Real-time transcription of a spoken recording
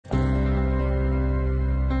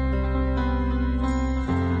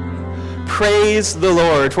praise the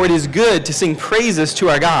Lord, for it is good to sing praises to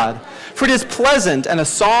our God. For it is pleasant, and a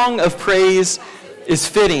song of praise is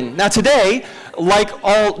fitting. Now today, like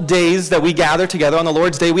all days that we gather together on the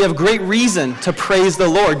Lord's Day, we have great reason to praise the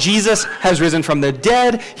Lord. Jesus has risen from the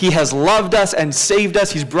dead. He has loved us and saved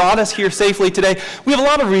us. He's brought us here safely today. We have a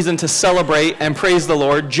lot of reason to celebrate and praise the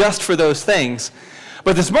Lord just for those things.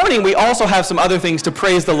 But this morning, we also have some other things to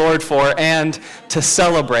praise the Lord for and to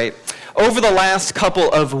celebrate. Over the last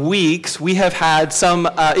couple of weeks, we have had some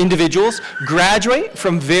individuals graduate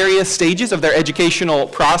from various stages of their educational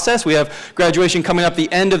process. We have graduation coming up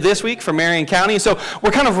the end of this week for Marion County. So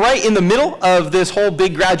we're kind of right in the middle of this whole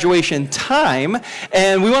big graduation time.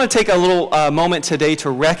 And we want to take a little moment today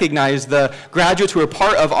to recognize the graduates who are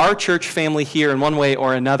part of our church family here in one way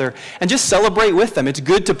or another and just celebrate with them. It's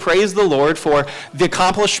good to praise the Lord for the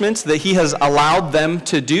accomplishments that He has allowed them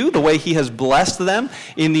to do, the way He has blessed them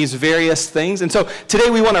in these various things. And so today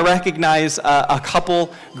we want to recognize a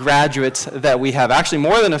couple graduates that we have, actually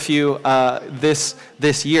more than a few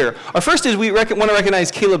this year. Our first is we want to recognize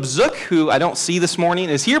Caleb Zook, who I don't see this morning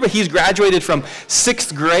is here, but he's graduated from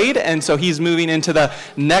 6th grade, and so he's moving into the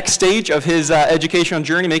next stage of his educational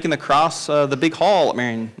journey, making the cross the big hall at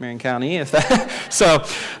Marion County. So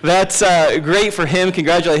that's great for him.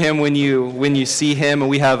 Congratulate him when you see him, and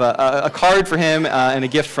we have a card for him and a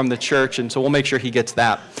gift from the church, and so we'll make sure he gets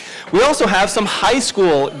that. We also have some high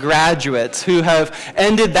school graduates who have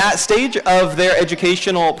ended that stage of their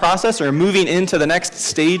educational process or moving into the next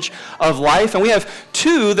stage of life. And we have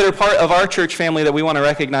two that are part of our church family that we want to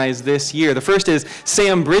recognize this year. The first is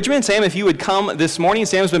Sam Bridgman. Sam, if you would come this morning.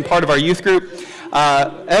 Sam's been part of our youth group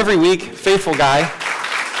every week, faithful guy.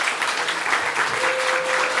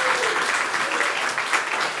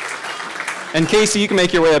 And Casey, you can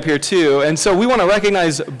make your way up here too. And so we want to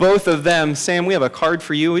recognize both of them. Sam, we have a card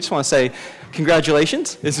for you. We just want to say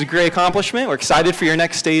congratulations. This is a great accomplishment. We're excited for your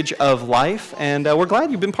next stage of life. And we're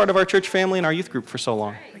glad you've been part of our church family and our youth group for so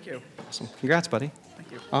long. Thank you. Awesome. Congrats, buddy.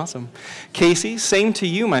 Thank you. Awesome. Casey, same to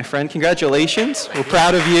you, my friend. Congratulations. We're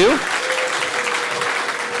proud of you.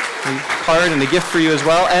 A card and a gift for you as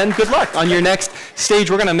well. And good luck on your next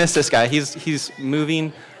stage. We're going to miss this guy. He's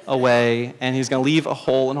moving away, and he's going to leave a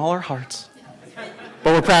hole in all our hearts.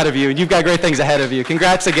 But we're proud of you, and you've got great things ahead of you.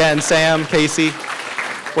 Congrats again, Sam, Casey.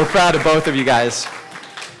 We're proud of both of you guys.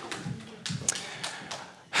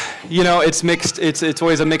 You know, it's mixed. It's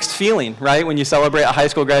always a mixed feeling, right, when you celebrate a high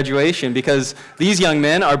school graduation, because these young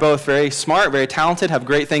men are both very smart, very talented, have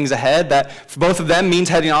great things ahead. That for both of them means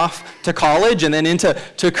heading off to college and then into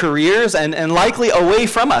careers and likely away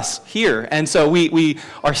from us here. And so we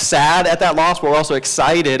are sad at that loss, but we're also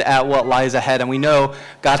excited at what lies ahead. And we know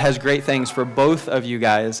God has great things for both of you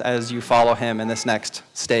guys as you follow Him in this next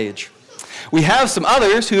stage. We have some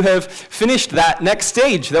others who have finished that next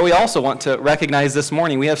stage that we also want to recognize this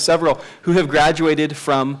morning. We have several who have graduated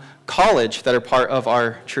from college that are part of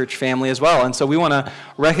our church family as well. And so we want to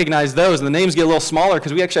recognize those. And the names get a little smaller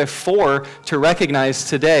because we actually have 4 to recognize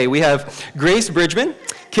today. We have Grace Bridgman,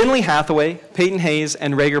 Kinley Hathaway, Peyton Hayes,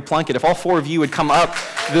 and Rager Plunkett. If all 4 of you would come up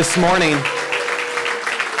this morning.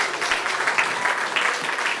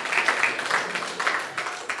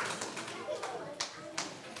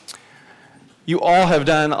 You all have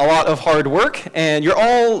done a lot of hard work, and you're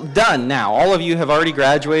all done now. All of you have already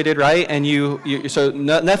graduated, right? And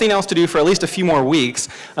nothing else to do for at least a few more weeks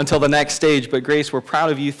until the next stage. But Grace, we're proud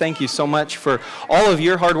of you. Thank you so much for all of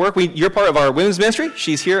your hard work. You're part of our women's ministry.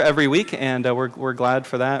 She's here every week, and we're glad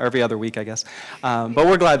for that, or every other week, I guess. But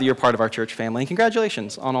we're glad that you're part of our church family. And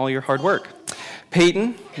congratulations on all your hard work.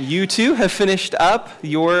 Peyton, you too have finished up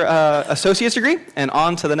your associate's degree and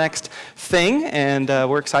on to the next thing, and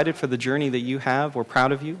we're excited for the journey that you have. We're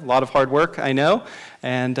proud of you. A lot of hard work, I know,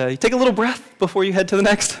 and you take a little breath before you head to the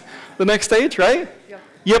next stage, right?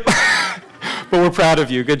 Yep. But we're proud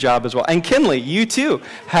of you. Good job as well. And Kinley, you too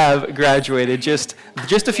have graduated just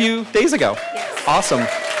a few days ago. Yes. Awesome.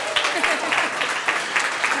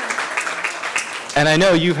 And I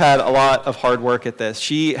know you've had a lot of hard work at this.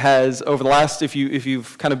 She has, over the last, if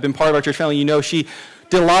you've kind of been part of our church family, you know she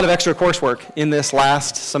did a lot of extra coursework in this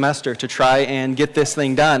last semester to try and get this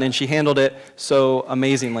thing done, and she handled it so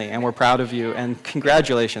amazingly, and we're proud of you, and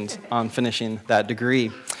congratulations on finishing that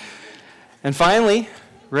degree. And finally,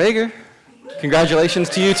 Rager, congratulations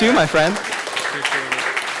to you too, my friend.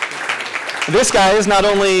 This guy is not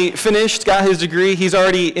only finished, got his degree, he's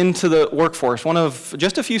already into the workforce. One of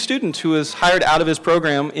just a few students who was hired out of his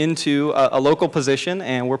program into a local position,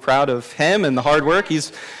 and we're proud of him and the hard work.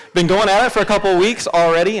 He's been going at it for a couple of weeks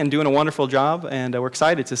already and doing a wonderful job, and we're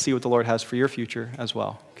excited to see what the Lord has for your future as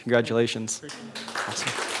well. Congratulations.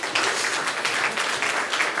 Awesome.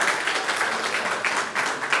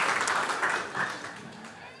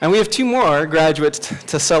 And we have two more graduates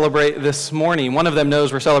to celebrate this morning. One of them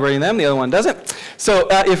knows we're celebrating them, the other one doesn't. So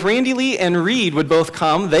if Randy Lee and Reed would both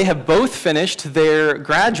come, they have both finished their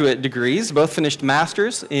graduate degrees, both finished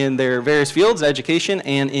masters in their various fields, education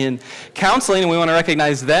and in counseling, and we want to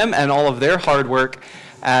recognize them and all of their hard work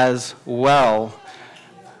as well.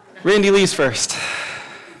 Randy Lee's first.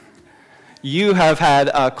 You have had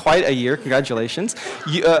quite a year. Congratulations.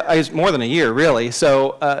 More than a year, really.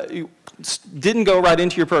 So you didn't go right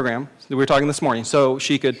into your program that we were talking this morning, so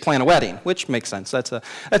she could plan a wedding, which makes sense. That's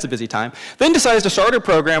a busy time. Then decides to start her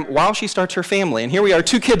program while she starts her family. And here we are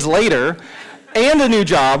 2 kids later and a new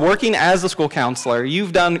job working as a school counselor.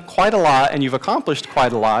 You've done quite a lot, and you've accomplished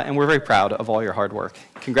quite a lot, and we're very proud of all your hard work.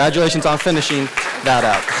 Congratulations on finishing that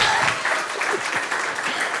up.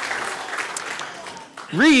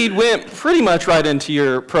 Reed went pretty much right into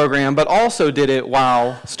your program, but also did it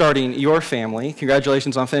while starting your family.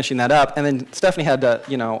 Congratulations on finishing that up. And then Stephanie had to,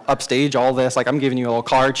 upstage all this. Like, I'm giving you a little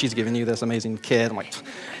card. She's giving you this amazing kid. I'm like,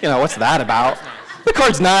 what's that about? The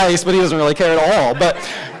card's nice, but he doesn't really care at all. But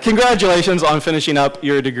congratulations on finishing up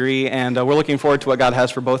your degree, and we're looking forward to what God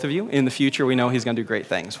has for both of you in the future. We know he's going to do great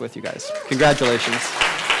things with you guys. Congratulations.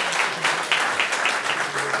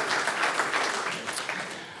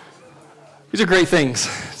 These are great things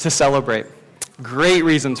to celebrate. Great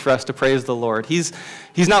reasons for us to praise the Lord. He's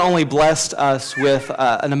not only blessed us with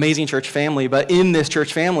an amazing church family, but in this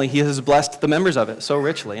church family, he has blessed the members of it so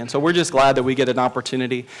richly. And so we're just glad that we get an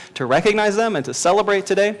opportunity to recognize them and to celebrate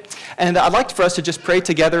today. And I'd like for us to just pray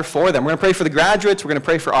together for them. We're going to pray for the graduates. We're going to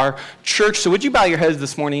pray for our church. So would you bow your heads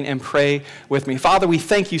this morning and pray with me? Father, we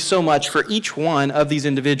thank you so much for each one of these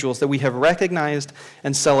individuals that we have recognized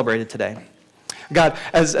and celebrated today. God,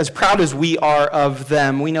 as proud as we are of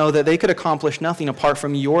them, we know that they could accomplish nothing apart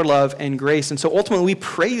from your love and grace. And so ultimately we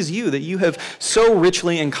praise you that you have so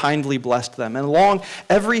richly and kindly blessed them. And along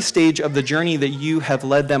every stage of the journey that you have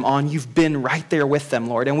led them on, you've been right there with them,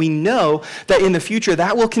 Lord. And we know that in the future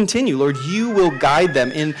that will continue. Lord, you will guide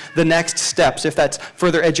them in the next steps, if that's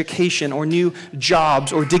further education or new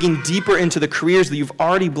jobs or digging deeper into the careers that you've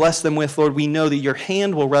already blessed them with. Lord, we know that your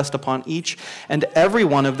hand will rest upon each and every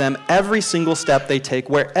one of them, every single step they take,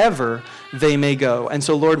 wherever they may go. And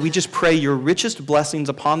so, Lord, we just pray your richest blessings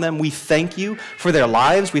upon them. We thank you for their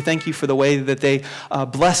lives. We thank you for the way that they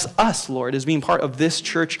bless us, Lord, as being part of this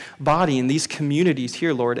church body and these communities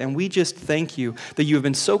here, Lord. And we just thank you that you have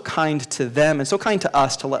been so kind to them and so kind to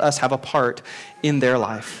us to let us have a part in their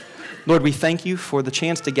life. Lord, we thank you for the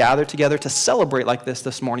chance to gather together, to celebrate like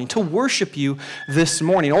this morning, to worship you this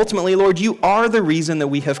morning. Ultimately, Lord, you are the reason that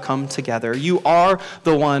we have come together. You are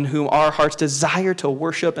the one whom our hearts desire to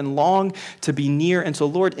worship and long to be near. And so,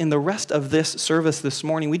 Lord, in the rest of this service this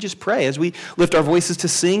morning, we just pray as we lift our voices to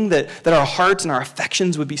sing that our hearts and our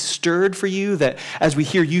affections would be stirred for you, that as we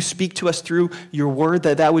hear you speak to us through your word,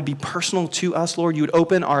 that would be personal to us, Lord. You would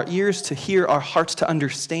open our ears to hear, our hearts to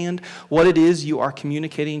understand what it is you are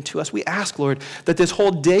communicating to us. We ask, Lord, that this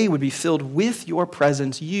whole day would be filled with your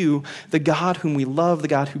presence, you, the God whom we love, the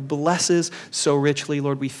God who blesses so richly.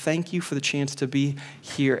 Lord, we thank you for the chance to be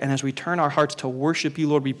here. And as we turn our hearts to worship you,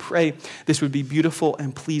 Lord, we pray this would be beautiful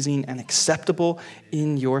and pleasing and acceptable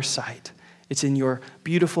in your sight. It's in your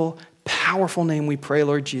beautiful, powerful name we pray,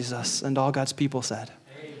 Lord Jesus. And all God's people said,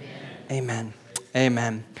 Amen. Amen.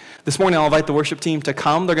 Amen. This morning, I'll invite the worship team to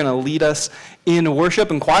come. They're going to lead us in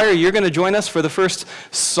worship. And choir, you're going to join us for the first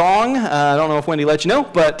song. I don't know if Wendy let you know,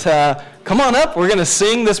 but come on up. We're going to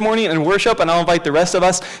sing this morning and worship, and I'll invite the rest of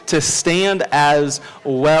us to stand as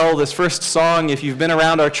well. This first song, if you've been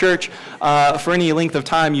around our church for any length of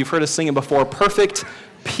time, you've heard us sing it before, Perfect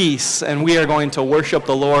Peace. And we are going to worship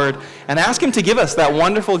the Lord and ask him to give us that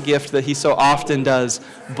wonderful gift that he so often does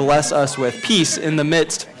bless us with, peace in the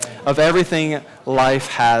midst of everything life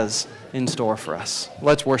has in store for us.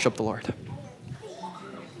 Let's worship the Lord.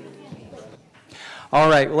 All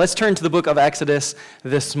right, let's turn to the book of Exodus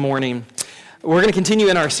this morning. We're going to continue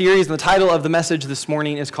in our series, and the title of the message this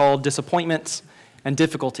morning is called Disappointments and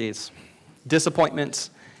Difficulties.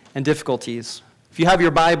 Disappointments and Difficulties. If you have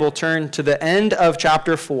your Bible, turn to the end of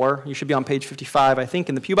chapter 4. You should be on page 55, I think,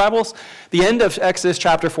 in the Pew Bibles. The end of Exodus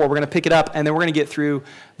chapter 4, we're going to pick it up, and then we're going to get through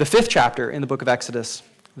the 5th chapter in the book of Exodus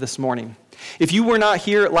this morning. If you were not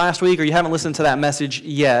here last week or you haven't listened to that message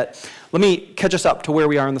yet, let me catch us up to where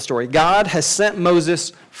we are in the story. God has sent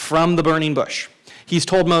Moses from the burning bush. He's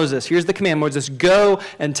told Moses, here's the command, Moses, go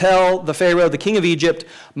and tell the Pharaoh, the king of Egypt,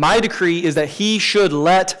 my decree is that he should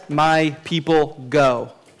let my people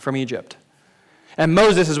go from Egypt. And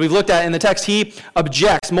Moses, as we've looked at in the text, he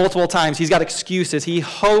objects multiple times. He's got excuses. He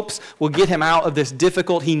hopes will get him out of this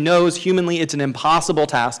difficult, he knows humanly it's an impossible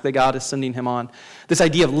task that God is sending him on. This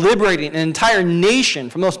idea of liberating an entire nation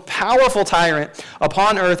from the most powerful tyrant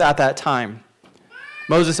upon earth at that time.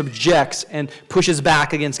 Moses objects and pushes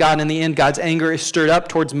back against God. And in the end, God's anger is stirred up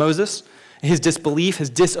towards Moses, his disbelief, his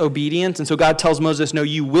disobedience. And so God tells Moses, no,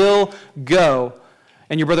 you will go.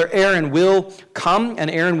 And your brother Aaron will come,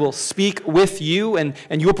 and Aaron will speak with you, and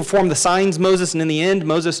you will perform the signs, Moses. And in the end,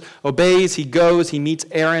 Moses obeys, he goes, he meets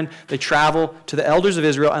Aaron, they travel to the elders of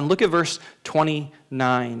Israel. And look at verse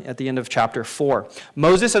 29 at the end of chapter 4.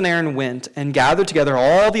 Moses and Aaron went and gathered together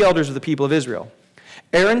all the elders of the people of Israel.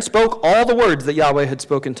 Aaron spoke all the words that Yahweh had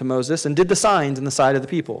spoken to Moses and did the signs in the sight of the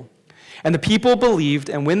people. And the people believed,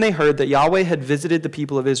 and when they heard that Yahweh had visited the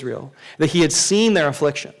people of Israel, that he had seen their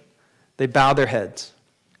affliction, they bowed their heads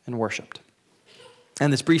and worshipped.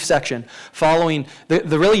 And this brief section, following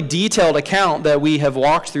the really detailed account that we have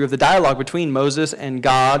walked through of the dialogue between Moses and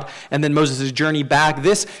God, and then Moses' journey back,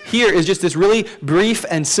 this here is just this really brief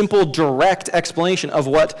and simple, direct explanation of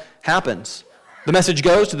what happens. The message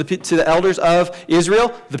goes to the elders of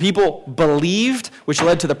Israel. The people believed, which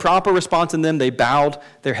led to the proper response in them. They bowed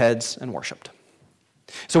their heads and worshipped.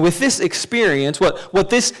 So with this experience, what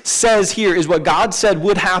this says here is what God said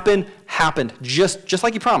would happen, happened, just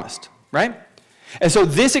like he promised, right? And so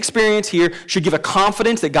this experience here should give a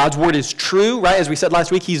confidence that God's word is true, right? As we said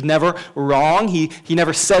last week, he's never wrong. He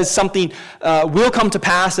never says something will come to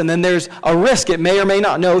pass and then there's a risk it may or may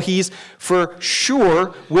not. No, he's for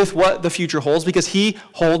sure with what the future holds because he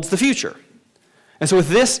holds the future. And so with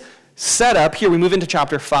this setup here, we move into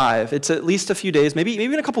chapter 5. It's at least a few days, maybe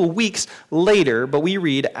even a couple of weeks later, but we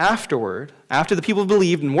read afterward, after the people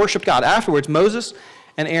believed and worshiped God, afterwards Moses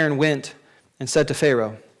and Aaron went and said to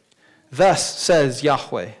Pharaoh, "Thus says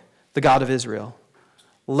Yahweh, the God of Israel,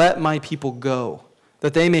 let my people go,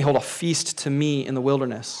 that they may hold a feast to me in the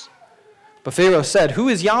wilderness." But Pharaoh said, "Who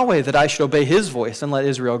is Yahweh that I should obey his voice and let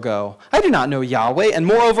Israel go? I do not know Yahweh, and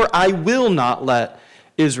moreover, I will not let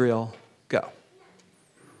Israel go."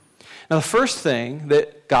 Now, the first thing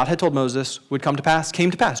that God had told Moses would come to pass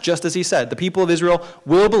came to pass, just as he said. The people of Israel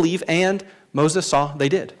will believe, and Moses saw they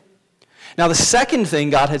did. Now, the second thing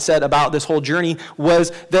God had said about this whole journey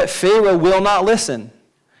was that Pharaoh will not listen.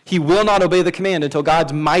 He will not obey the command until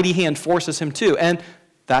God's mighty hand forces him to. And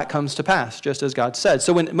that comes to pass, just as God said.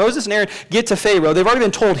 So when Moses and Aaron get to Pharaoh, they've already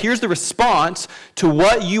been told, here's the response to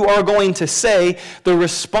what you are going to say. The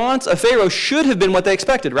response of Pharaoh should have been what they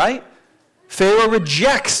expected, right? Pharaoh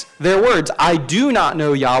rejects their words. I do not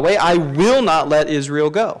know Yahweh. I will not let Israel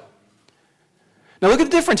go. Now look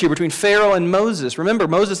at the difference here between Pharaoh and Moses. Remember,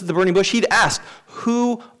 Moses at the burning bush, he'd asked,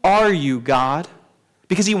 "Who are you, God?"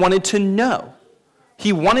 Because he wanted to know.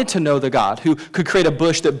 He wanted to know the God who could create a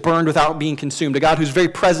bush that burned without being consumed, a God whose very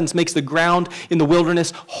presence makes the ground in the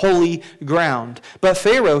wilderness holy ground. But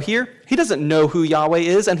Pharaoh here, he doesn't know who Yahweh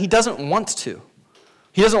is, and he doesn't want to.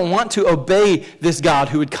 He doesn't want to obey this God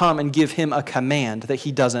who would come and give him a command that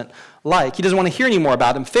he doesn't like. He doesn't want to hear any more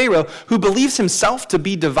about him. Pharaoh, who believes himself to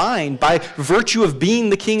be divine by virtue of being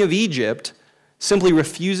the king of Egypt, simply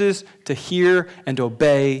refuses to hear and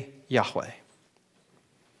obey Yahweh.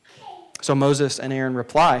 So Moses and Aaron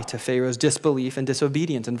reply to Pharaoh's disbelief and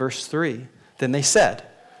disobedience in verse 3. Then they said,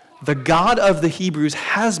 "The God of the Hebrews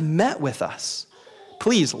has met with us.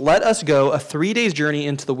 Please let us go a 3 days journey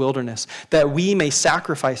into the wilderness, that we may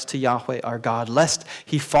sacrifice to Yahweh our God, lest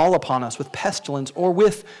he fall upon us with pestilence or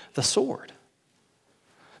with the sword."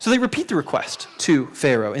 So they repeat the request to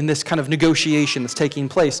Pharaoh in this kind of negotiation that's taking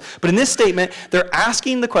place. But in this statement, they're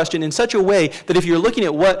asking the question in such a way that if you're looking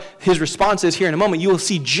at what his response is here in a moment, you will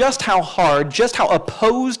see just how hard, just how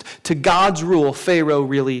opposed to God's rule Pharaoh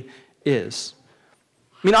really is.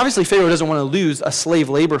 I mean, obviously, Pharaoh doesn't want to lose a slave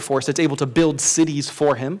labor force that's able to build cities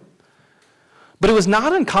for him. But it was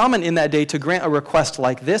not uncommon in that day to grant a request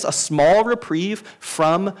like this, a small reprieve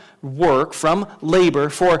from work, from labor,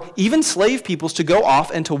 for even slave peoples to go off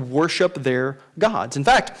and to worship their gods. In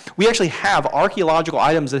fact, we actually have archaeological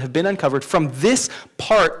items that have been uncovered from this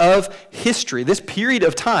part of history, this period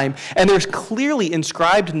of time, and there's clearly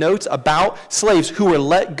inscribed notes about slaves who were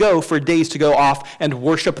let go for days to go off and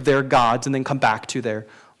worship their gods and then come back to their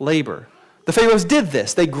labor. The pharaohs did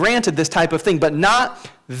this. They granted this type of thing, but not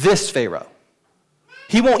this Pharaoh.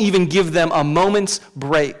 He won't even give them a moment's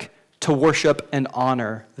break to worship and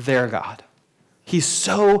honor their God. He's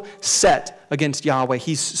so set against Yahweh.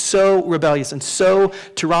 He's so rebellious and so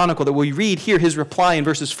tyrannical that we read here his reply in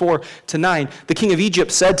verses 4 to 9. The king of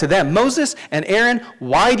Egypt said to them, "Moses and Aaron,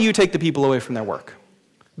 why do you take the people away from their work?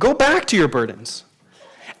 Go back to your burdens.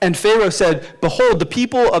 And Pharaoh said, behold, the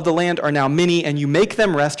people of the land are now many, and you make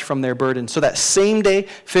them rest from their burden. So that same day,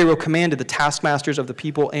 Pharaoh commanded the taskmasters of the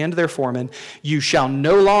people and their foremen, you shall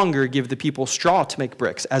no longer give the people straw to make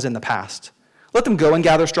bricks, as in the past. Let them go and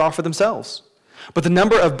gather straw for themselves. But the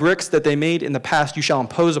number of bricks that they made in the past you shall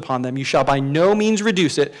impose upon them. You shall by no means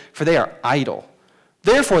reduce it, for they are idle.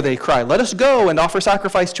 Therefore they cry, let us go and offer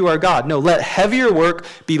sacrifice to our God. No, let heavier work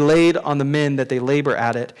be laid on the men that they labor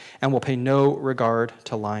at it, and will pay no regard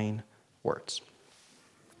to lying words.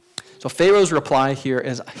 So Pharaoh's reply here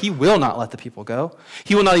is he will not let the people go.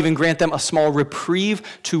 He will not even grant them a small reprieve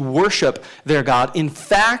to worship their God. In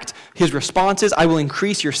fact, his response is, I will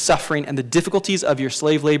increase your suffering, and the difficulties of your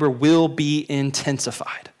slave labor will be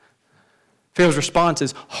intensified. Pharaoh's response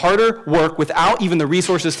is harder work without even the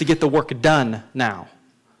resources to get the work done now.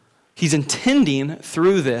 He's intending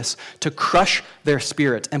through this to crush their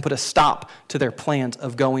spirits and put a stop to their plans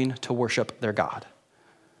of going to worship their God.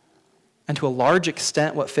 And to a large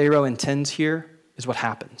extent, what Pharaoh intends here is what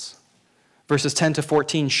happens. Verses 10 to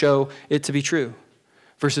 14 show it to be true.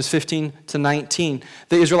 Verses 15 to 19,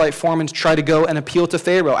 the Israelite foremen try to go and appeal to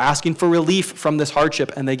Pharaoh, asking for relief from this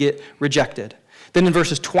hardship, and they get rejected. Then in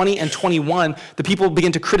verses 20 and 21, the people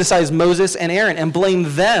begin to criticize Moses and Aaron and blame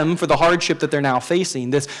them for the hardship that they're now facing,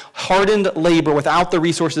 this hardened labor without the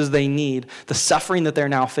resources they need, the suffering that they're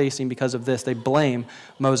now facing because of this. They blame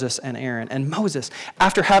Moses and Aaron. And Moses,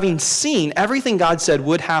 after having seen everything God said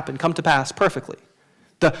would happen, come to pass perfectly,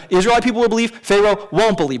 the Israelite people will believe, Pharaoh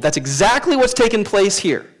won't believe. That's exactly what's taken place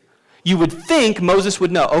here. You would think Moses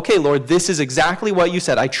would know, okay, Lord, this is exactly what you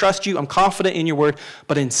said. I trust you. I'm confident in your word.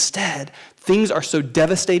 But instead, things are so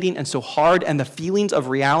devastating and so hard, and the feelings of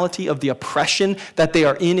reality of the oppression that they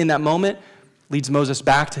are in that moment leads Moses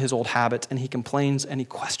back to his old habits, and he complains and he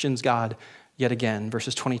questions God yet again.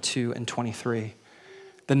 Verses 22 and 23.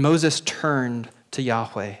 Then Moses turned to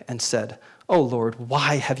Yahweh and said, "Oh Lord,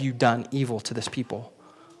 why have you done evil to this people?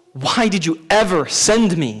 Why did you ever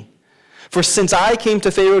send me? For since I came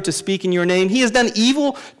to Pharaoh to speak in your name, he has done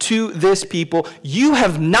evil to this people. You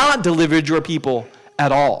have not delivered your people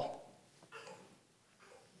at all."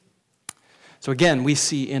 So again, we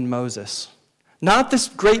see in Moses, not this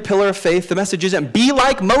great pillar of faith. The message isn't be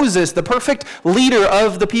like Moses, the perfect leader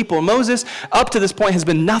of the people. Moses, up to this point, has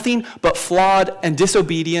been nothing but flawed and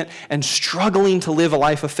disobedient and struggling to live a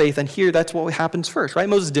life of faith. And here, that's what happens first, right?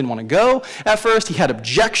 Moses didn't want to go at first. He had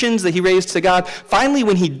objections that he raised to God. Finally,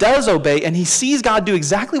 when he does obey and he sees God do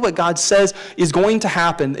exactly what God says is going to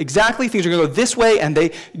happen, exactly things are going to go this way, and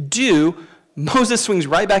they do, Moses swings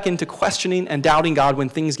right back into questioning and doubting God when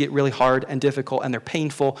things get really hard and difficult and they're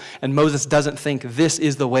painful, and Moses doesn't think this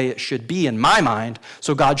is the way it should be in my mind,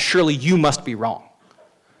 so God, surely you must be wrong.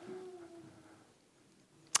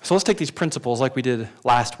 So let's take these principles like we did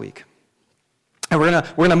last week, and we're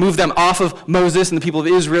gonna move them off of Moses and the people of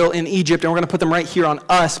Israel in Egypt, and we're gonna put them right here on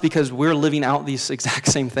us because we're living out these exact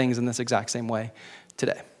same things in this exact same way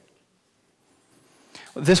today.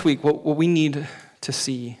 This week, what we need to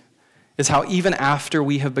see is how even after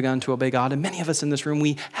we have begun to obey God, and many of us in this room,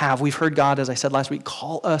 we've heard God, as I said last week,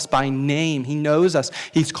 call us by name. He knows us.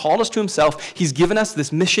 He's called us to himself. He's given us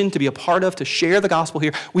this mission to be a part of, to share the gospel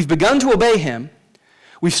here. We've begun to obey him.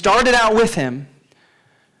 We've started out with him,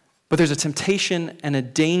 but there's a temptation and a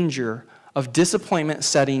danger of disappointment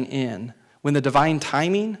setting in when the divine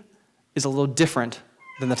timing is a little different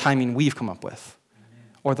than the timing we've come up with,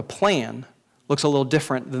 or the plan looks a little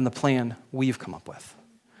different than the plan we've come up with.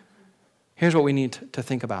 Here's what we need to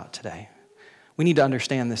think about today. We need to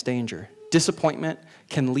understand this danger. Disappointment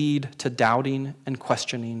can lead to doubting and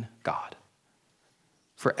questioning God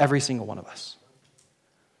for every single one of us.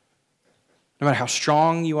 No matter how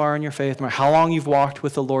strong you are in your faith, no matter how long you've walked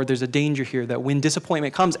with the Lord, there's a danger here that when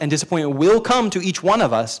disappointment comes, and disappointment will come to each one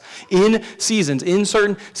of us in seasons, in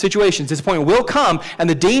certain situations, disappointment will come, and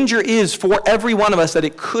the danger is for every one of us that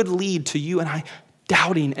it could lead to you and I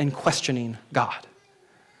doubting and questioning God.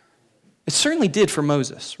 It certainly did for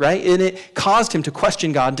Moses, right? And it caused him to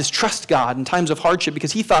question God, distrust God in times of hardship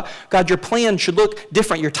because he thought, God, your plan should look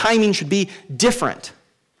different. Your timing should be different.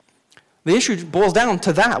 The issue boils down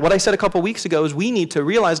to that. What I said a couple weeks ago is we need to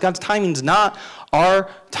realize God's timing is not our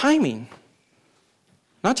timing.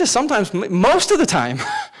 Not just sometimes, most of the time,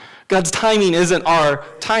 God's timing isn't our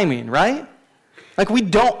timing, right? Like, we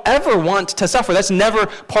don't ever want to suffer. That's never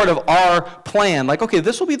part of our plan. Like, okay,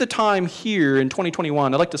 this will be the time here in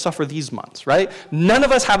 2021. I'd like to suffer these months, right? None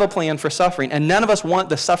of us have a plan for suffering, and none of us want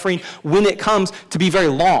the suffering when it comes to be very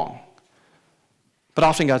long. But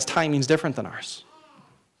often God's timing is different than ours.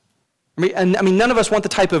 I mean, none of us want the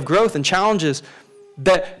type of growth and challenges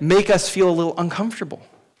that make us feel a little uncomfortable.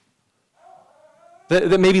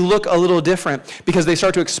 that maybe look a little different because they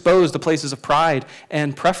start to expose the places of pride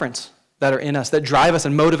and preference that are in us, that drive us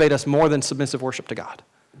and motivate us more than submissive worship to God.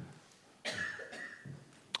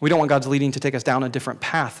 We don't want God's leading to take us down a different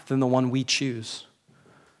path than the one we choose.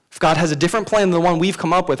 If God has a different plan than the one we've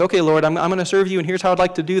come up with, okay, Lord, I'm going to serve you, and here's how I'd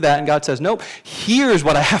like to do that, and God says, nope, here's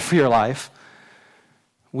what I have for your life.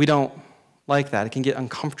 We don't like that. It can get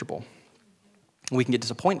uncomfortable. We can get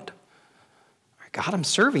disappointed. God, I'm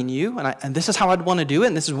serving you, and this is how I'd want to do it,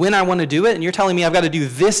 and this is when I want to do it, and you're telling me I've got to do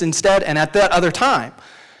this instead and at that other time.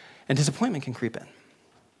 And disappointment can creep in.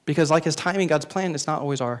 Because like his timing, God's plan, it's not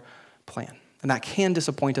always our plan. And that can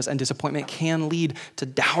disappoint us, and disappointment can lead to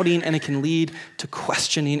doubting, and it can lead to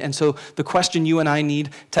questioning. And so the question you and I need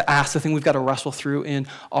to ask, the thing we've got to wrestle through in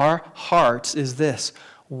our hearts is this: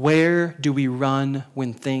 where do we run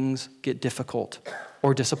when things get difficult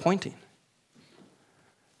or disappointing?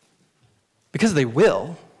 Because they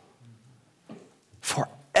will, for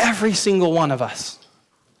every single one of us.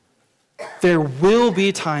 There will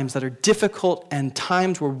be times that are difficult and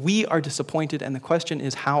times where we are disappointed, and the question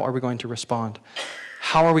is, how are we going to respond?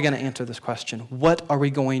 How are we going to answer this question? What are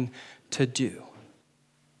we going to do?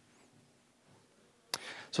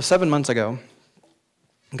 So 7 months ago,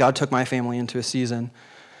 God took my family into a season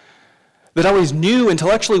that I always knew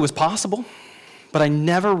intellectually was possible, but I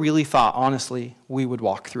never really thought, honestly, we would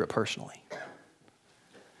walk through it personally.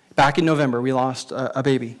 Back in November, we lost a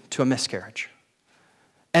baby to a miscarriage.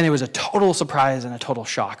 And it was a total surprise and a total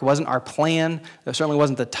shock. It wasn't our plan. It certainly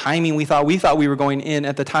wasn't the timing we thought. We thought we were going in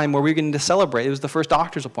at the time where we were going to celebrate. It was the first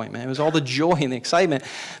doctor's appointment. It was all the joy and the excitement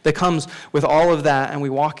that comes with all of that. And we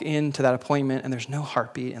walk into that appointment, and there's no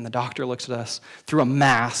heartbeat. And the doctor looks at us through a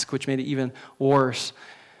mask, which made it even worse,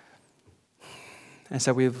 and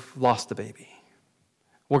said, we've lost the baby.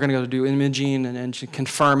 We're going to go do imaging and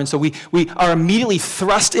confirm. And so we are immediately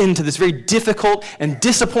thrust into this very difficult and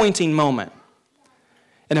disappointing moment.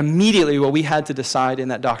 And immediately what we had to decide in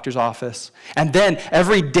that doctor's office, and then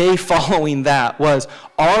every day following that, was,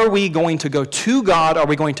 are we going to go to God? Are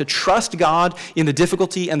we going to trust God in the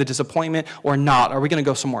difficulty and the disappointment, or not? Are we going to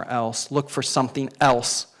go somewhere else, look for something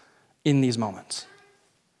else in these moments?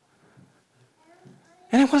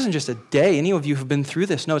 And it wasn't just a day. Any of you have been through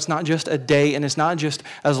this. No, it's not just a day, and it's not just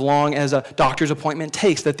as long as a doctor's appointment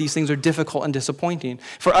takes that these things are difficult and disappointing.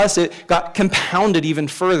 For us, it got compounded even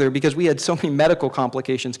further because we had so many medical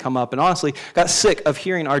complications come up, and honestly got sick of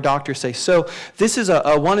hearing our doctor say, so this is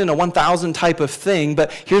a 1 in 1,000 type of thing,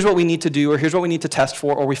 but here's what we need to do, or here's what we need to test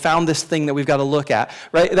for, or we found this thing that we've got to look at,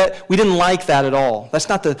 right? That we didn't like that at all. That's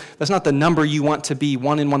not the number you want to be,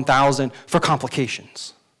 1 in 1,000 for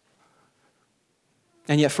complications.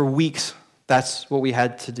 And yet for weeks, that's what we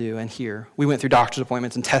had to do and hear. We went through doctor's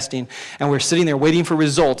appointments and testing, and we're sitting there waiting for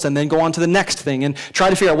results and then go on to the next thing and try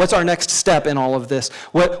to figure out what's our next step in all of this.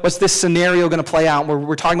 What's this scenario going to play out?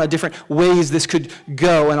 We're talking about different ways this could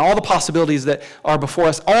go and all the possibilities that are before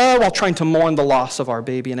us, all while trying to mourn the loss of our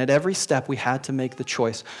baby. And at every step, we had to make the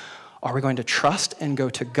choice. Are we going to trust and go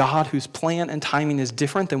to God, whose plan and timing is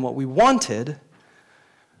different than what we wanted,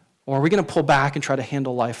 or are we going to pull back and try to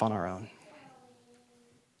handle life on our own?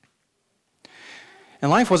 And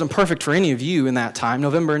life wasn't perfect for any of you in that time.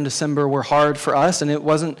 November and December were hard for us, and it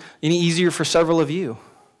wasn't any easier for several of you.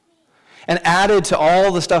 And added to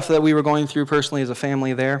all the stuff that we were going through personally as a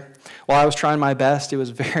family there, while I was trying my best, it was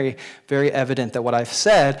very, very evident that what I've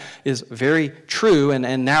said is very true,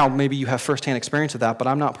 and now maybe you have firsthand experience of that, but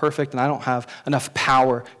I'm not perfect, and I don't have enough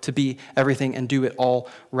power to be everything and do it all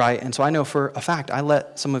right. And so I know for a fact I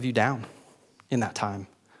let some of you down in that time.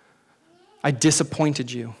 I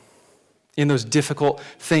disappointed you in those difficult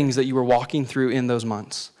things that you were walking through in those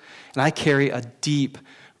months. And I carry a deep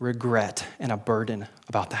regret and a burden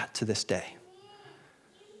about that to this day.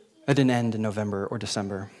 It didn't end in November or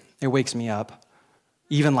December. It wakes me up,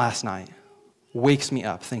 even last night, wakes me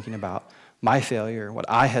up thinking about my failure, what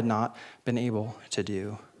I had not been able to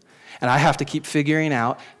do. And I have to keep figuring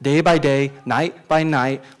out day by day, night by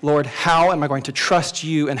night, Lord, how am I going to trust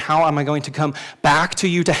you, and how am I going to come back to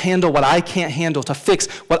you to handle what I can't handle, to fix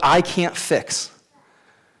what I can't fix?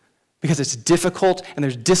 Because it's difficult and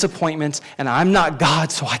there's disappointments, and I'm not God,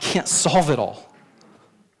 so I can't solve it all.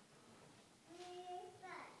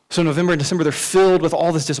 So November and December, they're filled with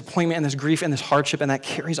all this disappointment and this grief and this hardship, and that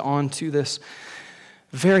carries on to this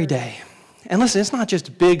very day. And listen, it's not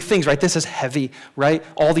just big things, right? This is heavy, right?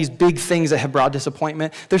 All these big things that have brought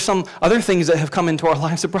disappointment. There's some other things that have come into our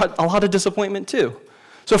lives that brought a lot of disappointment too.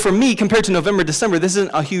 So for me, compared to November, December, this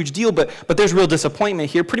isn't a huge deal, but there's real disappointment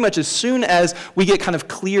here. Pretty much as soon as we get kind of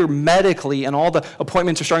clear medically and all the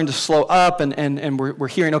appointments are starting to slow up and we're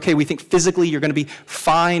hearing, okay, we think physically you're going to be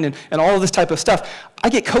fine and all of this type of stuff, I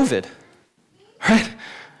get COVID, right?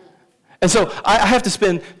 And so I have to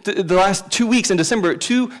spend the last 2 weeks in December,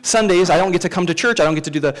 2 Sundays, I don't get to come to church. I don't get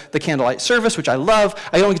to do the candlelight service, which I love.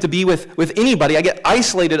 I don't get to be with anybody. I get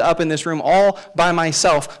isolated up in this room all by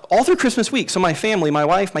myself all through Christmas week. So my family, my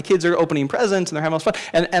wife, my kids are opening presents and they're having all this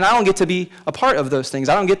fun. And I don't get to be a part of those things.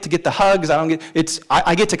 I don't get to get the hugs. I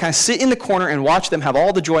get to kind of sit in the corner and watch them have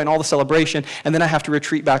all the joy and all the celebration. And then I have to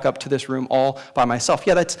retreat back up to this room all by myself.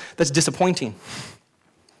 Yeah, that's disappointing.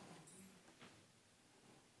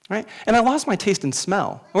 Right? And I lost my taste and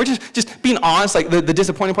smell. We're just being honest, like the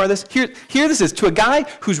disappointing part of this. Here this is. To a guy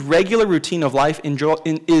whose regular routine of life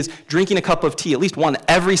is drinking a cup of tea, at least one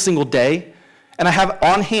every single day, and I have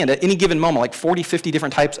on hand at any given moment like 40, 50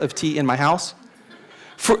 different types of tea in my house.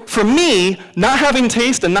 For me, not having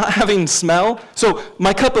taste and not having smell, so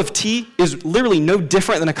my cup of tea is literally no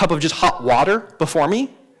different than a cup of just hot water before me.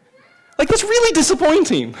 Like, that's really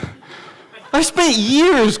disappointing. I spent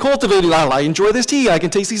years cultivating, I enjoy this tea, I can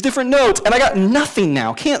taste these different notes, and I got nothing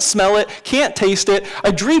now. Can't smell it, can't taste it.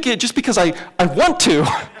 I drink it just because I want to.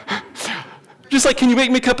 Just like, can you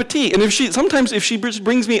make me a cup of tea? And sometimes if she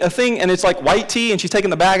brings me a thing and it's like white tea and she's taking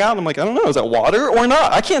the bag out, I'm like, I don't know, is that water or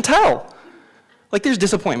not? I can't tell. Like, there's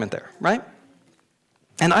disappointment there, right?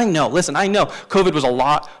 And I know COVID was a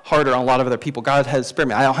lot harder on a lot of other people. God has spared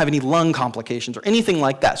me. I don't have any lung complications or anything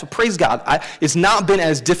like that. So praise God. It's not been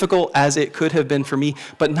as difficult as it could have been for me,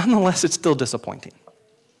 but nonetheless, it's still disappointing.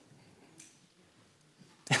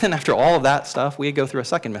 And then after all of that stuff, we go through a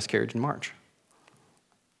second miscarriage in March.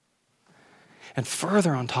 And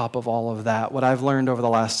further on top of all of that, what I've learned over the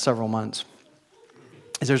last several months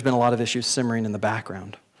is there's been a lot of issues simmering in the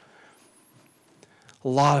background. A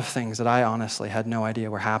lot of things that I honestly had no idea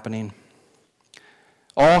were happening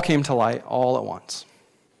all came to light all at once.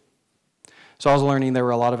 So I was learning there were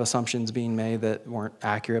a lot of assumptions being made that weren't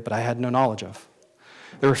accurate, but I had no knowledge of.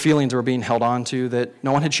 There were feelings that were being held on to that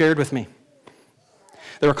no one had shared with me.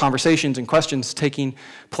 There were conversations and questions taking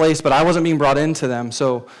place, but I wasn't being brought into them,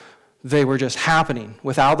 so they were just happening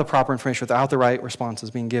without the proper information, without the right responses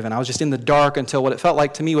being given. I was just in the dark until what it felt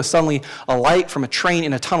like to me was suddenly a light from a train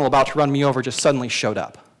in a tunnel about to run me over just suddenly showed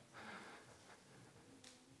up.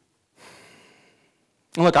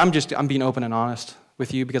 And look, I'm being open and honest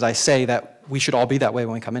with you because I say that we should all be that way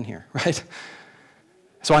when we come in here, right?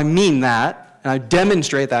 So I mean that, and I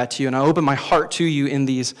demonstrate that to you, and I open my heart to you in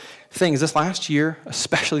these things. This last year,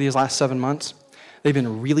 especially these last 7 months, they've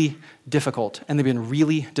been really difficult, and they've been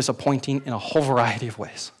really disappointing in a whole variety of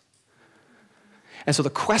ways. And so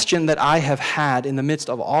the question that I have had in the midst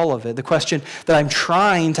of all of it, the question that I'm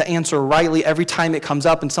trying to answer rightly every time it comes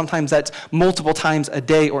up, and sometimes that's multiple times a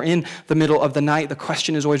day or in the middle of the night, the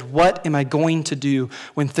question is always, what am I going to do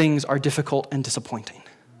when things are difficult and disappointing?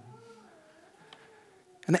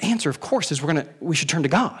 And the answer, of course, is we should turn to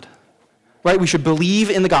God. Right? We should believe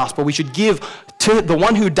in the gospel. We should give to the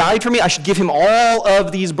one who died for me. I should give him all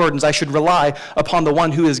of these burdens. I should rely upon the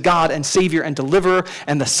one who is God and Savior and Deliverer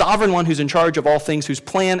and the sovereign one who's in charge of all things, whose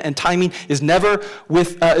plan and timing is never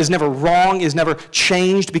wrong, is never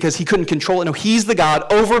changed because he couldn't control it. No, he's the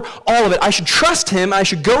God over all of it. I should trust him. I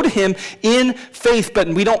should go to him in faith, but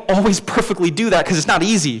we don't always perfectly do that because it's not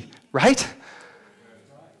easy, right?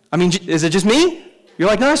 I mean, is it just me? You're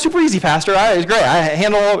like, no, it's super easy, Pastor. It's great. I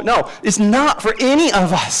handle all. No, it's not for any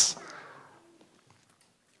of us.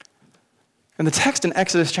 And the text in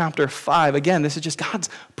Exodus chapter 5, again, this is just God's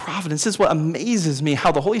providence. This is what amazes me,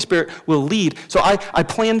 how the Holy Spirit will lead. So I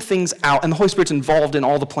plan things out, and the Holy Spirit's involved in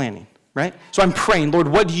all the planning, right? So I'm praying, Lord,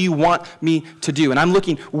 what do you want me to do? And I'm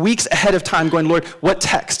looking weeks ahead of time going, Lord, what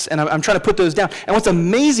texts? And I'm trying to put those down. And what's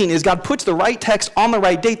amazing is God puts the right text on the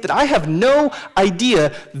right date that I have no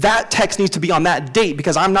idea that text needs to be on that date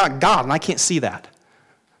because I'm not God and I can't see that.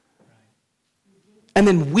 And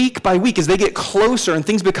then week by week, as they get closer and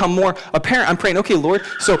things become more apparent, I'm praying, okay, Lord,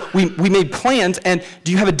 so we made plans, and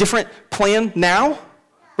do you have a different plan now?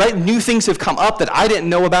 Right? New things have come up that I didn't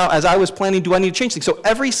know about as I was planning. Do I need to change things? So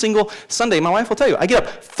every single Sunday, my wife will tell you, I get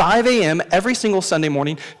up 5 a.m. every single Sunday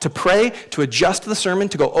morning to pray, to adjust the sermon,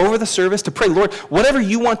 to go over the service, to pray, Lord, whatever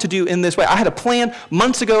you want to do in this way. I had a plan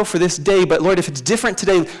months ago for this day, but Lord, if it's different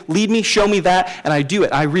today, lead me, show me that, and I do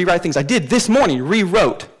it. I rewrite things. I did this morning,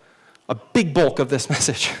 rewrote a big bulk of this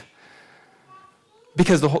message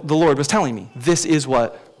because the Lord was telling me, this is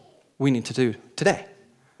what we need to do today.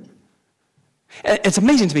 And it's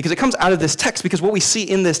amazing to me because it comes out of this text because what we see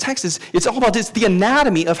in this text is it's all about the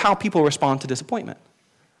anatomy of how people respond to disappointment.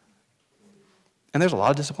 And there's a lot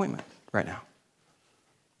of disappointment right now.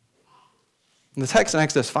 And the text in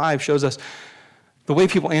Exodus 5 shows us the way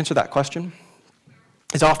people answer that question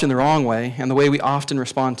is often the wrong way, and the way we often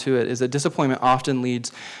respond to it is that disappointment often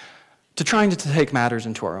leads to trying to take matters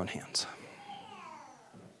into our own hands.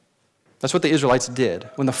 That's what the Israelites did.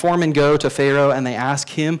 When the foremen go to Pharaoh and they ask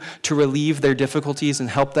him to relieve their difficulties and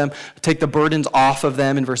help them take the burdens off of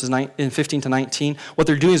them in verses 15 to 19, what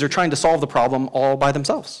they're doing is they're trying to solve the problem all by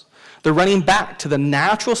themselves. They're running back to the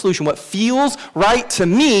natural solution. What feels right to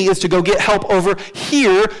me is to go get help over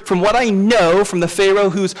here from what I know, from the Pharaoh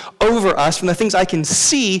who's over us, from the things I can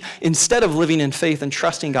see, instead of living in faith and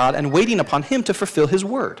trusting God and waiting upon him to fulfill his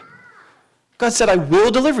word. God said, I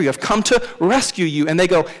will deliver you. I've come to rescue you. And they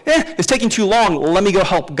go, it's taking too long. Let me go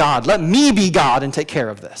help God. Let me be God and take care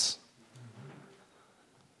of this.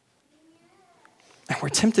 And we're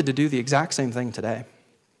tempted to do the exact same thing today.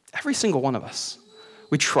 Every single one of us.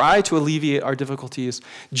 We try to alleviate our difficulties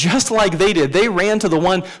just like they did. They ran to the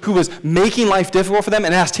one who was making life difficult for them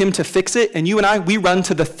and asked him to fix it. And you and I, we run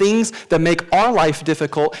to the things that make our life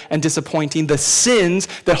difficult and disappointing, the sins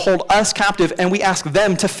that hold us captive, and we ask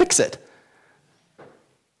them to fix it.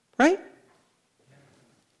 Right?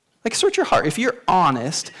 Like, search your heart. If you're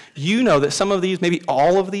honest, you know that some of these, maybe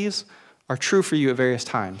all of these, are true for you at various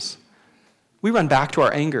times. We run back to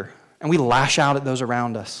our anger, and we lash out at those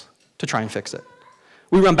around us to try and fix it.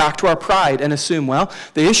 We run back to our pride and assume, well,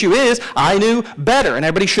 the issue is I knew better, and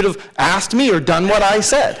everybody should have asked me or done what I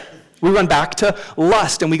said. We run back to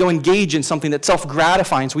lust, and we go engage in something that's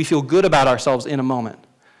self-gratifying, so we feel good about ourselves in a moment.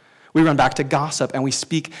 We run back to gossip, and we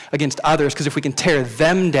speak against others, because if we can tear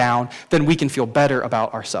them down, then we can feel better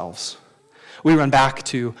about ourselves. We run back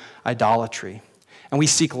to idolatry, and we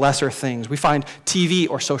seek lesser things. We find TV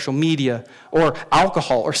or social media or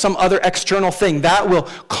alcohol or some other external thing that will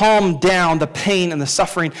calm down the pain and the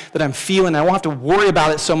suffering that I'm feeling. I won't have to worry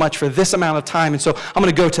about it so much for this amount of time, and so I'm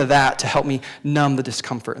going to go to that to help me numb the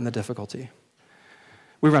discomfort and the difficulty.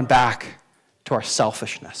 We run back to our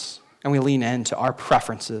selfishness. And we lean into our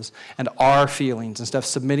preferences and our feelings instead of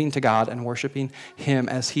submitting to God and worshiping him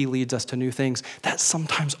as he leads us to new things that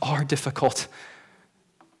sometimes are difficult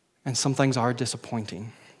and some things are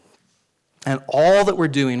disappointing. And all that we're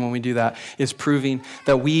doing when we do that is proving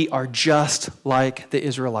that we are just like the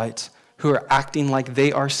Israelites who are acting like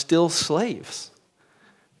they are still slaves,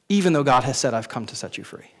 even though God has said, I've come to set you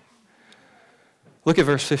free. Look at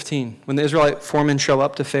verse 15. When the Israelite foremen show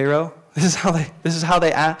up to Pharaoh, this is how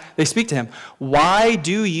they act. They speak to him. Why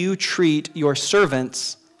do you treat your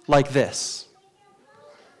servants like this?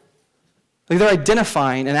 Like, they're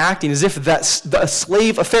identifying and acting as if that's a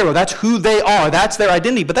slave of Pharaoh. That's who they are. That's their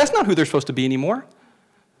identity. But that's not who they're supposed to be anymore.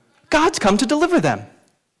 God's come to deliver them.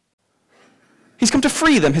 He's come to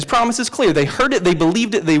free them. His promise is clear. They heard it, they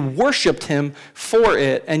believed it, they worshiped him for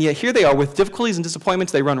it, and yet here they are with difficulties and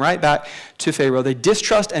disappointments. They run right back to Pharaoh. They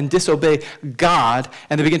distrust and disobey God,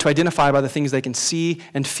 and they begin to identify by the things they can see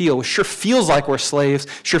and feel. It sure feels like we're slaves,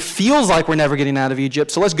 sure feels like we're never getting out of Egypt,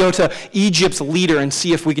 so let's go to Egypt's leader and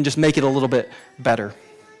see if we can just make it a little bit better.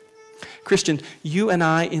 Christian, you and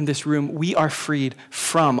I in this room, we are freed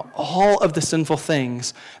from all of the sinful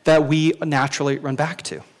things that we naturally run back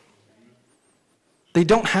to. They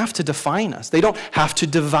don't have to define us. They don't have to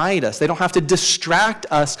divide us. They don't have to distract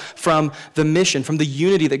us from the mission, from the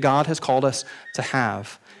unity that God has called us to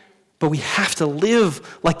have. But we have to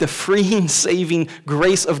live like the freeing, saving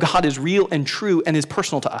grace of God is real and true and is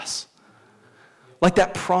personal to us. Like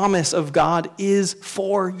that promise of God is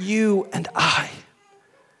for you and I.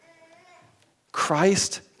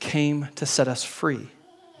 Christ came to set us free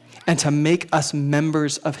and to make us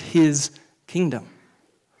members of his kingdom.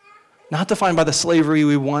 Not defined by the slavery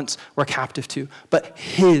we once were captive to, but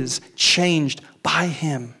his, changed by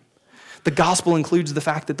him. The gospel includes the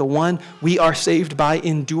fact that the one we are saved by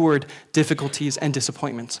endured difficulties and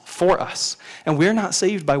disappointments for us. And we're not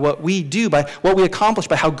saved by what we do, by what we accomplish,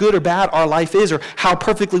 by how good or bad our life is, or how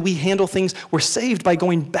perfectly we handle things. We're saved by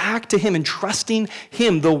going back to him and trusting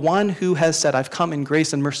him, the one who has said, I've come in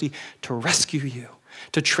grace and mercy to rescue you,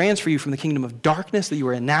 to transfer you from the kingdom of darkness that you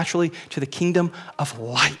were in naturally to the kingdom of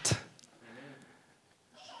light.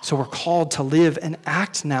 So we're called to live and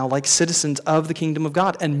act now like citizens of the kingdom of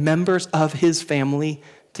God and members of his family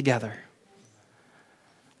together.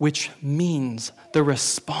 Which means the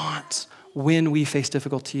response when we face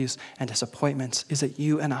difficulties and disappointments is that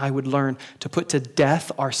you and I would learn to put to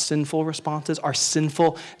death our sinful responses, our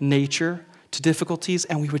sinful nature to difficulties,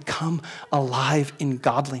 and we would come alive in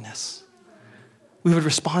godliness. We would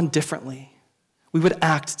respond differently. We would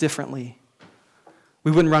act differently. We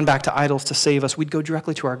wouldn't run back to idols to save us. We'd go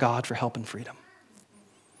directly to our God for help and freedom.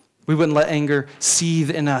 We wouldn't let anger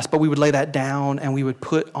seethe in us, but we would lay that down and we would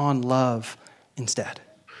put on love instead.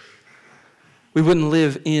 We wouldn't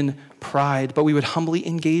live in pride, but we would humbly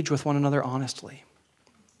engage with one another honestly.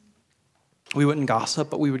 We wouldn't gossip,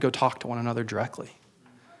 but we would go talk to one another directly.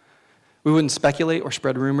 We wouldn't speculate or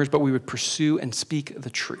spread rumors, but we would pursue and speak the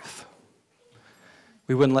truth.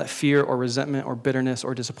 We wouldn't let fear or resentment or bitterness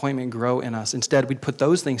or disappointment grow in us. Instead, we'd put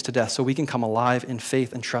those things to death so we can come alive in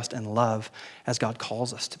faith and trust and love as God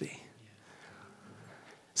calls us to be.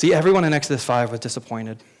 See, everyone in Exodus 5 was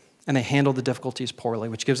disappointed, and they handled the difficulties poorly,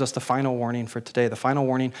 which gives us the final warning for today, the final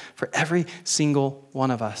warning for every single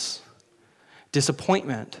one of us.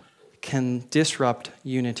 Disappointment can disrupt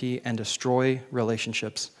unity and destroy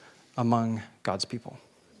relationships among God's people.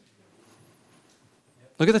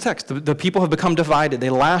 Look at the text. The people have become divided.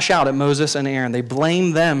 They lash out at Moses and Aaron. They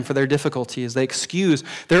blame them for their difficulties. They excuse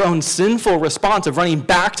their own sinful response of running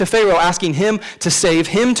back to Pharaoh, asking him to save,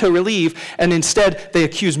 him to relieve, and instead they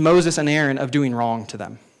accuse Moses and Aaron of doing wrong to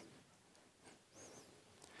them.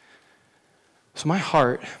 So my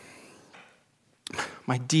heart,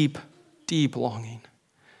 my deep, deep longing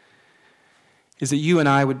is that you and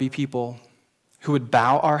I would be people who would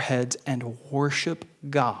bow our heads and worship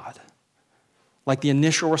God like the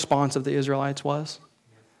initial response of the Israelites was,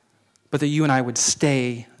 but that you and I would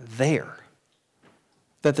stay there.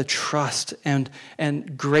 That the trust and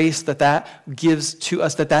grace that gives to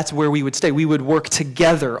us, that's where we would stay. We would work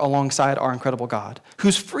together alongside our incredible God,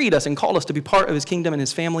 who's freed us and called us to be part of his kingdom and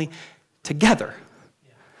his family together.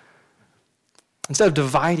 Instead of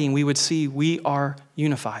dividing, we would see we are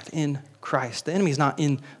unified in Christ. The enemy is not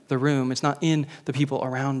in the room. It's not in the people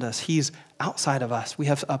around us. He's outside of us. We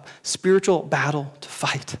have a spiritual battle to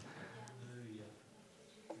fight.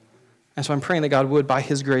 And so I'm praying that God would, by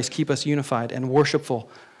his grace, keep us unified and worshipful,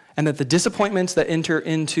 and that the disappointments that enter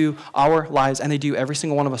into our lives, and they do every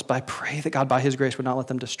single one of us, but I pray that God, by his grace, would not let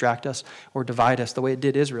them distract us or divide us the way it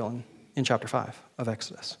did Israel in chapter 5 of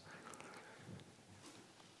Exodus.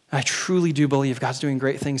 I truly do believe God's doing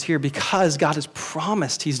great things here because God has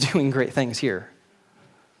promised he's doing great things here.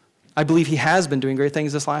 I believe he has been doing great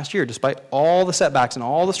things this last year, despite all the setbacks and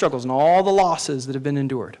all the struggles and all the losses that have been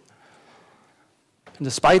endured. And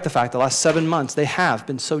despite the fact the last 7 months, they have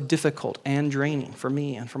been so difficult and draining for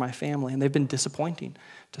me and for my family, and they've been disappointing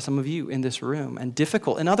to some of you in this room, and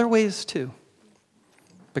difficult in other ways too.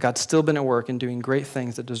 But God's still been at work and doing great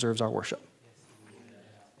things that deserves our worship.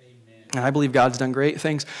 And I believe God's done great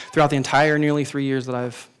things throughout the entire nearly 3 years that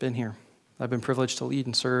I've been here. I've been privileged to lead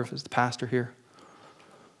and serve as the pastor here.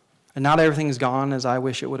 And not everything's gone as I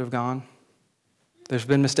wish it would have gone. There's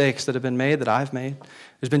been mistakes that have been made that I've made.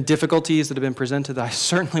 There's been difficulties that have been presented that I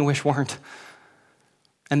certainly wish weren't.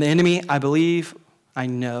 And the enemy, I believe, I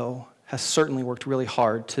know, has certainly worked really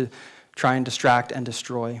hard to try and distract and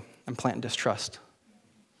destroy and plant distrust.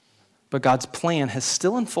 But God's plan has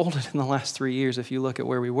still unfolded in the last 3 years if you look at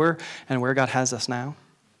where we were and where God has us now.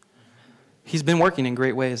 He's been working in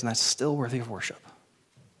great ways, and that's still worthy of worship.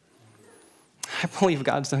 I believe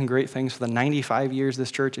God's done great things for the 95 years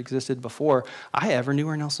this church existed before I ever knew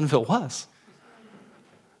where Nelsonville was.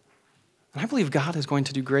 And I believe God is going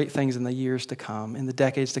to do great things in the years to come, in the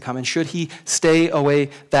decades to come. And should he stay away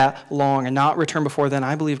that long and not return before then,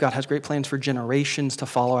 I believe God has great plans for generations to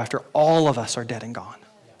follow after all of us are dead and gone.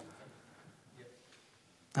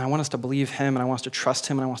 And I want us to believe him, and I want us to trust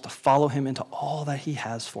him, and I want us to follow him into all that he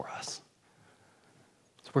has for us.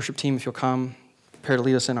 So worship team, if you'll come, prepare to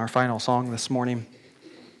lead us in our final song this morning.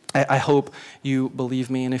 I hope you believe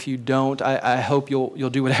me, and if you don't, I hope you'll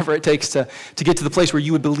do whatever it takes to get to the place where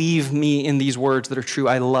you would believe me in these words that are true.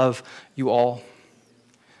 I love you all.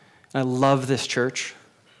 And I love this church.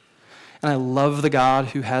 And I love the God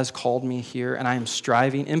who has called me here, and I am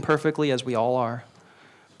striving imperfectly, as we all are,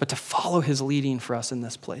 but to follow his leading for us in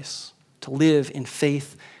this place, to live in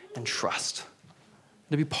faith and trust,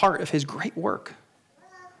 and to be part of his great work.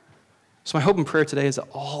 So my hope and prayer today is that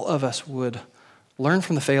all of us would learn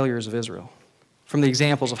from the failures of Israel, from the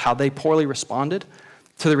examples of how they poorly responded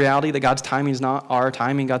to the reality that God's timing is not our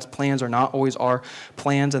timing, God's plans are not always our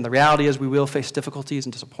plans, and the reality is we will face difficulties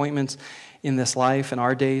and disappointments in this life and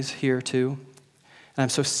our days here too. And I'm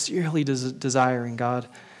so sincerely desiring God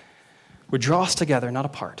would draw us together, not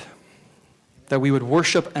apart, that we would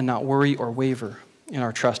worship and not worry or waver in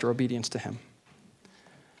our trust or obedience to him.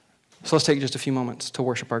 So let's take just a few moments to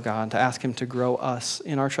worship our God, to ask him to grow us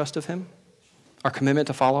in our trust of him, our commitment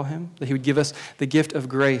to follow him, that he would give us the gift of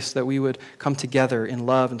grace, that we would come together in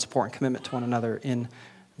love and support and commitment to one another in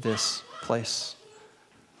this place.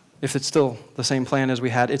 If it's still the same plan as we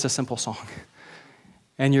had, it's a simple song.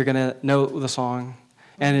 And you're going to know the song,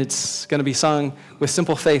 And it's going to be sung with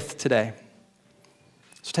simple faith today.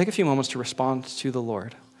 So take a few moments to respond to the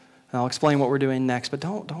Lord. And I'll explain what we're doing next, but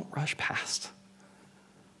don't rush past.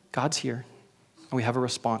 God's here, and we have a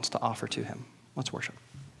response to offer to him. Let's worship.